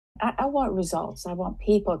I want results. I want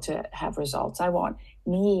people to have results. I want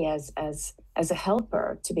me as a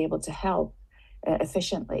helper to be able to help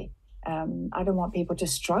efficiently. I don't want people to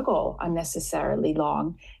struggle unnecessarily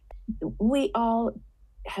long. We all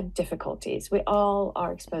have difficulties. We all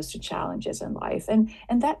are exposed to challenges in life, and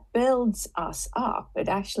that builds us up. It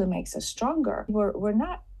actually makes us stronger. We're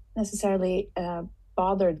not necessarily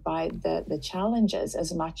bothered by the challenges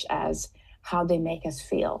as much as how they make us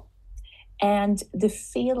feel. And the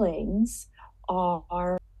feelings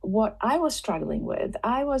are what I was struggling with.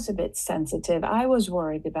 I was a bit sensitive. I was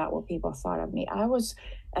worried about what people thought of me. I was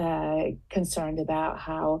concerned about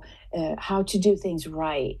how to do things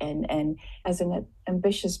right. And as an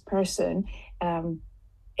ambitious person,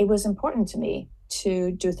 it was important to me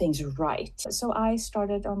to do things right. So I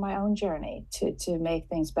started on my own journey to make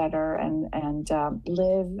things better and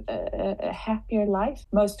live a happier life.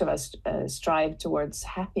 Most of us strive towards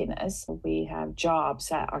happiness. We have jobs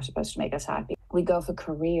that are supposed to make us happy. We go for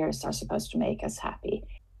careers that are supposed to make us happy.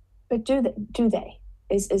 But do they?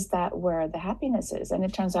 Is that where the happiness is? And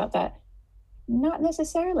it turns out that not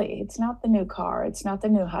necessarily. It's not the new car. It's not the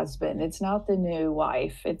new husband. It's not the new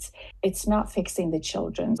wife. It's not fixing the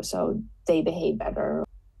children so they behave better.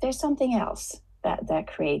 There's something else that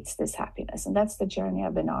creates this happiness, and that's the journey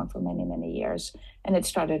I've been on for many, many years. And it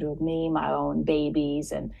started with me, my own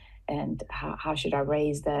babies, and how should I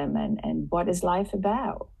raise them, and what is life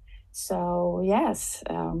about? So yes,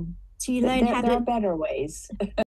 So you learned how there are to better ways.